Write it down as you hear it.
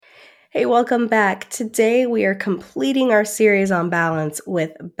Hey, welcome back. Today we are completing our series on balance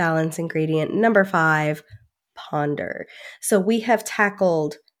with balance ingredient number 5, ponder. So we have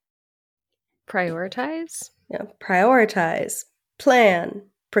tackled Prioritize? prioritize, plan,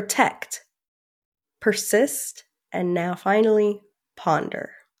 protect, persist, and now finally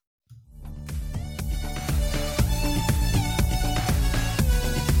ponder.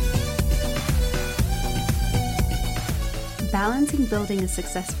 Balancing building a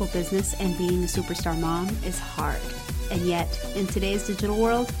successful business and being a superstar mom is hard. And yet, in today's digital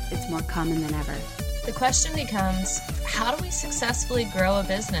world, it's more common than ever. The question becomes, how do we successfully grow a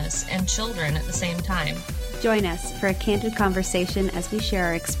business and children at the same time? Join us for a candid conversation as we share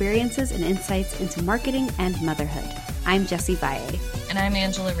our experiences and insights into marketing and motherhood. I'm Jessie Valle. And I'm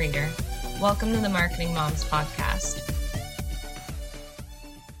Angela Reeder. Welcome to the Marketing Moms Podcast.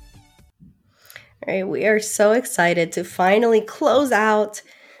 All right, we are so excited to finally close out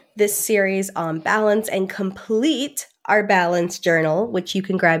this series on balance and complete our balance journal, which you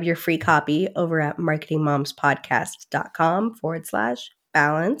can grab your free copy over at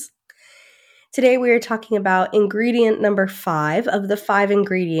marketingmomspodcast.com/balance. Today, we are talking about ingredient number 5 of the 5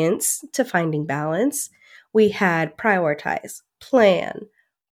 ingredients to finding balance. We had prioritize, plan,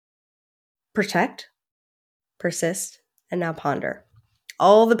 protect, persist, and now ponder.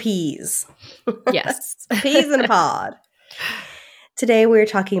 All the P's. Yes. Peas in a pod. Today, we're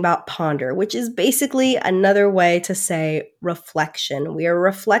talking about ponder, which is basically another way to say reflection. We are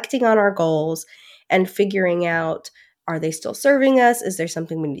reflecting on our goals and figuring out, are they still serving us? Is there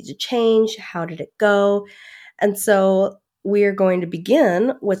something we need to change? How did it go? And so we are going to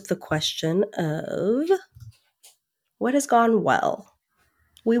begin with the question of what has gone well?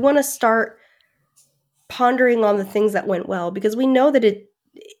 We want to start pondering on the things that went well because we know that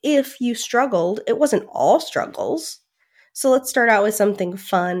if you struggled, it wasn't all struggles. So let's start out with something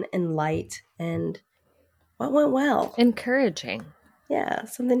fun and light and what went well. Encouraging. Yeah,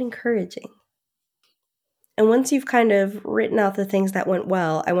 something encouraging. And once you've kind of written out the things that went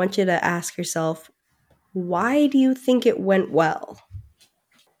well, I want you to ask yourself, why do you think it went well?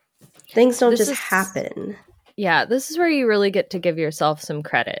 Things don't just happen. Yeah, this is where you really get to give yourself some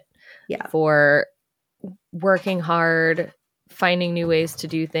credit for working hard, finding new ways to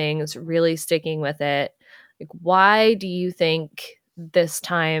do things, really sticking with it. Like, why do you think this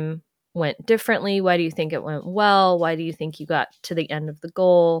time went differently? Why do you think it went well? Why do you think you got to the end of the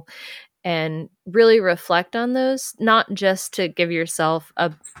goal? And really reflect on those, not just to give yourself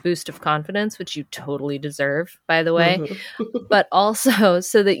a boost of confidence, which you totally deserve, by the way, but also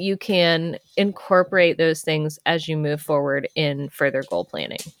so that you can incorporate those things as you move forward in further goal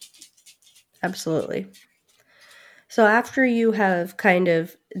planning. Absolutely. So after you have kind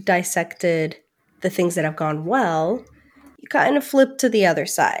of dissected the things that have gone well, you kind of flip to the other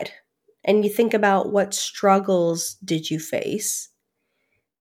side and you think about what struggles did you face?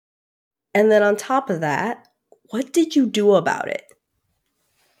 And then on top of that, what did you do about it?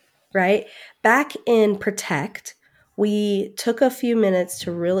 Right? Back in Protect, we took a few minutes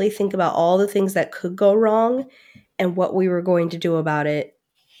to really think about all the things that could go wrong and what we were going to do about it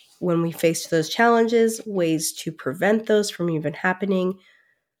when we faced those challenges, ways to prevent those from even happening.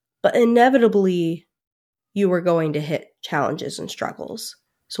 But inevitably, you were going to hit challenges and struggles.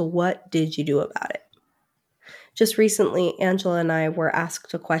 So what did you do about it? Just recently, Angela and I were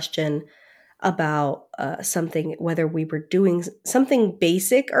asked a question about something, whether we were doing something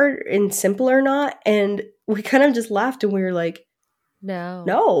basic or simple or not. And we kind of just laughed and we were like,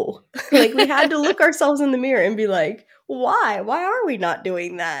 no. Like we had to look ourselves in the mirror and be like, why are we not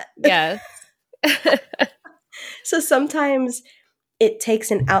doing that? Yes. So sometimes it takes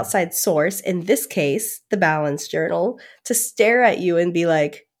an outside source, in this case, the Balance Journal, to stare at you and be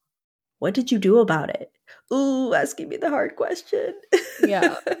like, what did you do about it? Ooh, asking me the hard question.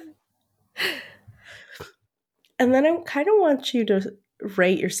 Yeah. And then I kind of want you to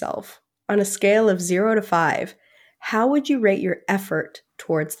rate yourself on a scale of 0 to 5. How would you rate your effort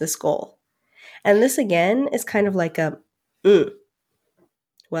towards this goal? And this, again, is kind of like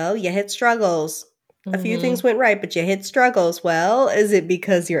well, you hit struggles. A few things went right, but you hit struggles. Well, is it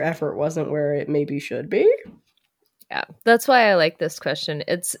because your effort wasn't where it maybe should be? Yeah, that's why I like this question.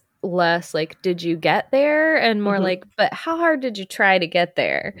 It's less like, did you get there? And more like, but how hard did you try to get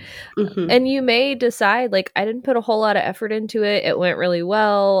there? And you may decide, like, I didn't put a whole lot of effort into it. It went really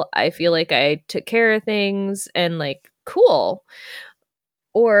well. I feel like I took care of things and like, cool.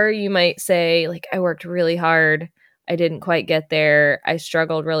 Or you might say, like, I worked really hard. I didn't quite get there. I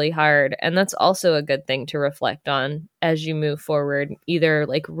struggled really hard. And that's also a good thing to reflect on as you move forward, either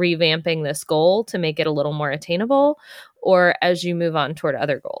like revamping this goal to make it a little more attainable or as you move on toward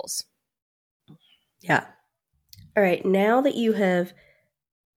other goals. Yeah. All right. Now that you have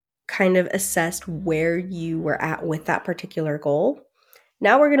kind of assessed where you were at with that particular goal,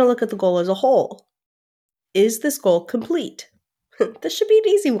 now we're going to look at the goal as a whole. Is this goal complete? This should be an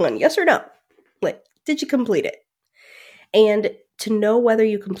easy one. Yes or no? Like, did you complete it? And to know whether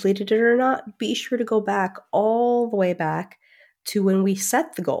you completed it or not, be sure to go back all the way back to when we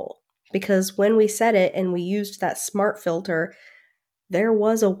set the goal. Because when we set it and we used that SMART filter, there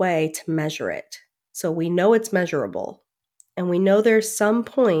was a way to measure it. So we know it's measurable. And we know there's some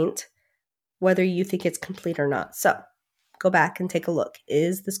point whether you think it's complete or not. So go back and take a look.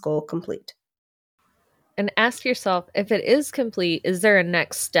 Is this goal complete? And ask yourself, if it is complete, is there a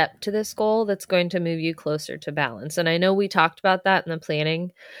next step to this goal that's going to move you closer to balance? And I know we talked about that in the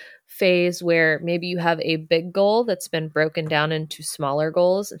planning phase, where maybe you have a big goal that's been broken down into smaller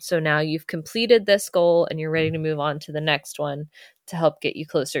goals. So now you've completed this goal and you're ready to move on to the next one to help get you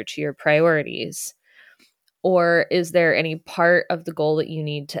closer to your priorities. Or is there any part of the goal that you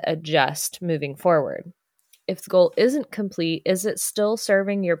need to adjust moving forward? If the goal isn't complete, is it still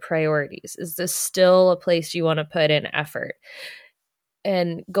serving your priorities? Is this still a place you want to put in effort?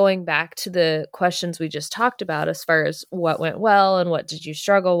 And going back to the questions we just talked about, as far as what went well and what did you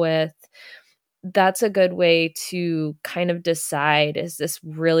struggle with, that's a good way to kind of decide, is this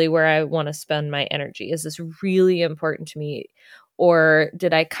really where I want to spend my energy? Is this really important to me? Or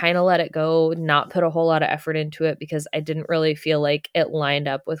did I kind of let it go, not put a whole lot of effort into it because I didn't really feel like it lined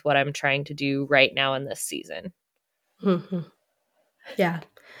up with what I'm trying to do right now in this season? Mm-hmm. Yeah.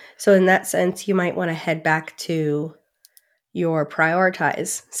 So in that sense, you might want to head back to your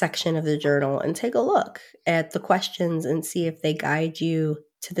prioritize section of the journal and take a look at the questions and see if they guide you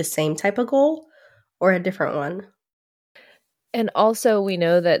to the same type of goal or a different one. And also, we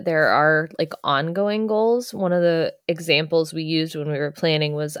know that there are like ongoing goals. One of the examples we used when we were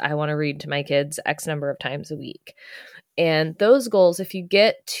planning was, I want to read to my kids X number of times a week. And those goals, if you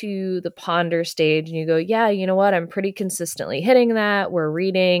get to the ponder stage and you go, yeah, you know what, I'm pretty consistently hitting that. We're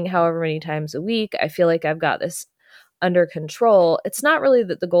reading however many times a week. I feel like I've got this under control. It's not really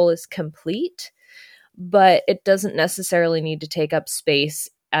that the goal is complete, but it doesn't necessarily need to take up space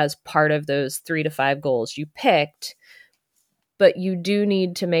as part of those 3 to 5 goals you picked. But you do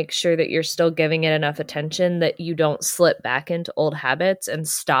need to make sure that you're still giving it enough attention that you don't slip back into old habits and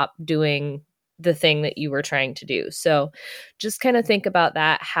stop doing the thing that you were trying to do. So just kind of think about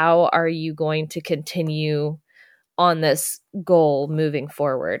that. How are you going to continue on this goal moving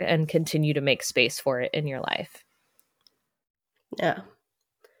forward and continue to make space for it in your life? Yeah.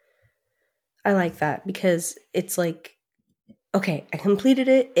 I like that because it's like, okay, I completed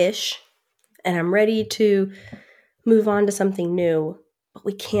it-ish and I'm ready to move on to something new, but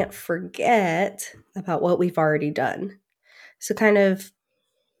we can't forget about what we've already done. So kind of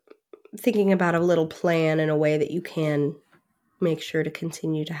thinking about a little plan in a way that you can make sure to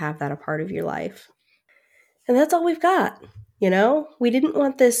continue to have that a part of your life. And that's all we've got. You know, we didn't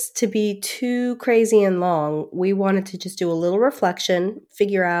want this to be too crazy and long. We wanted to just do a little reflection,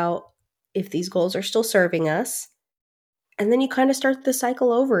 figure out if these goals are still serving us. And then you kind of start the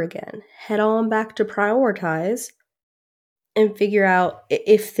cycle over again. Head on back to prioritize and figure out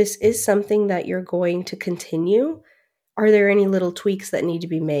if this is something that you're going to continue. Are there any little tweaks that need to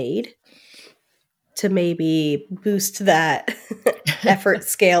be made to maybe boost that effort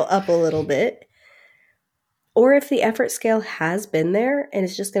scale up a little bit? Or if the effort scale has been there and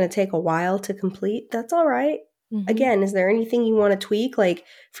it's just going to take a while to complete, that's all right. Mm-hmm. Again, is there anything you want to tweak? Like,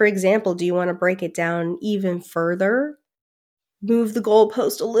 for example, do you want to break it down even further? Move the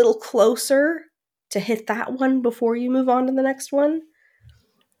goalpost a little closer to hit that one before you move on to the next one?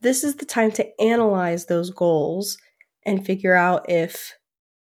 This is the time to analyze those goals and figure out if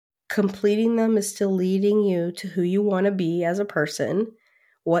completing them is still leading you to who you want to be as a person,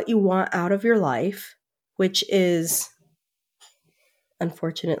 what you want out of your life, which is,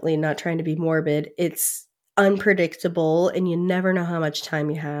 unfortunately, not trying to be morbid, it's unpredictable and you never know how much time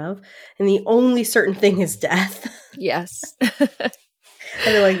you have. And the only certain thing is death. Yes. I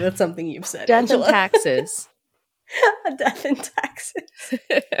feel like that's something you've said. Death and taxes. Death and taxes.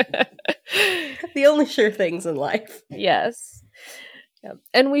 The only sure things in life. Yes. Yep.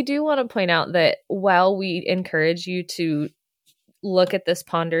 And we do want to point out that while we encourage you to look at this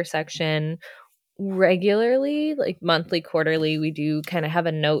ponder section regularly, like monthly, quarterly, we do kind of have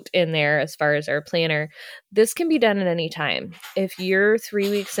a note in there as far as our planner. This can be done at any time. If you're 3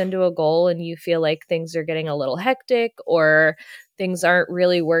 weeks into a goal and you feel like things are getting a little hectic or things aren't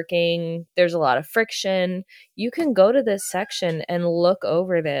really working, there's a lot of friction, you can go to this section and look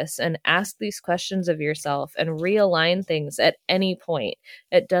over this and ask these questions of yourself and realign things at any point.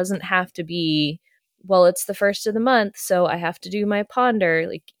 It doesn't have to be well, it's the first of the month, so I have to do my ponder.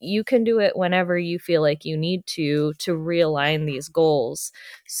 Like, you can do it whenever you feel like you need to realign these goals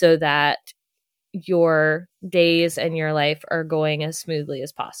so that your days and your life are going as smoothly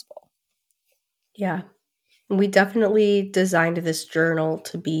as possible. Yeah. We definitely designed this journal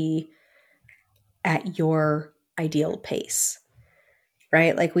to be at your ideal pace,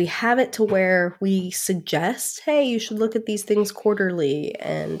 right? Like, we have it to where we suggest, hey, you should look at these things quarterly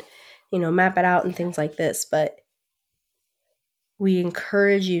and, map it out and things like this. But we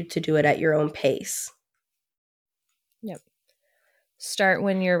encourage you to do it at your own pace. Yep. Start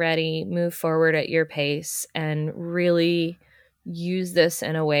when you're ready, move forward at your pace, and really use this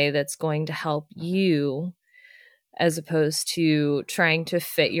in a way that's going to help you, as opposed to trying to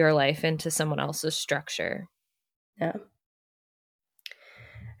fit your life into someone else's structure. Yeah.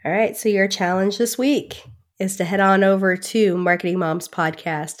 All right. So your challenge this week is to head on over to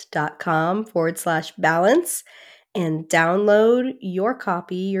marketingmomspodcast.com/balance and download your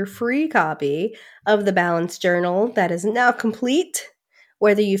copy, your free copy of the Balance Journal that is now complete.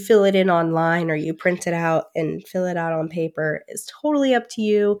 Whether you fill it in online or you print it out and fill it out on paper is totally up to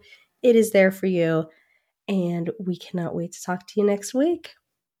you. It is there for you. And we cannot wait to talk to you next week.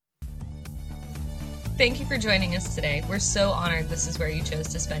 Thank you for joining us today. We're so honored this is where you chose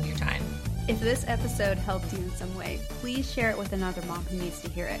to spend your time. If this episode helped you in some way, please share it with another mom who needs to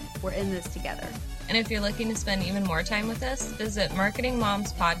hear it. We're in this together. And if you're looking to spend even more time with us, visit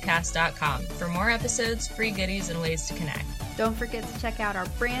marketingmomspodcast.com for more episodes, free goodies, and ways to connect. Don't forget to check out our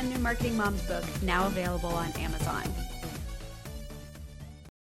brand new Marketing Moms book, now available on Amazon.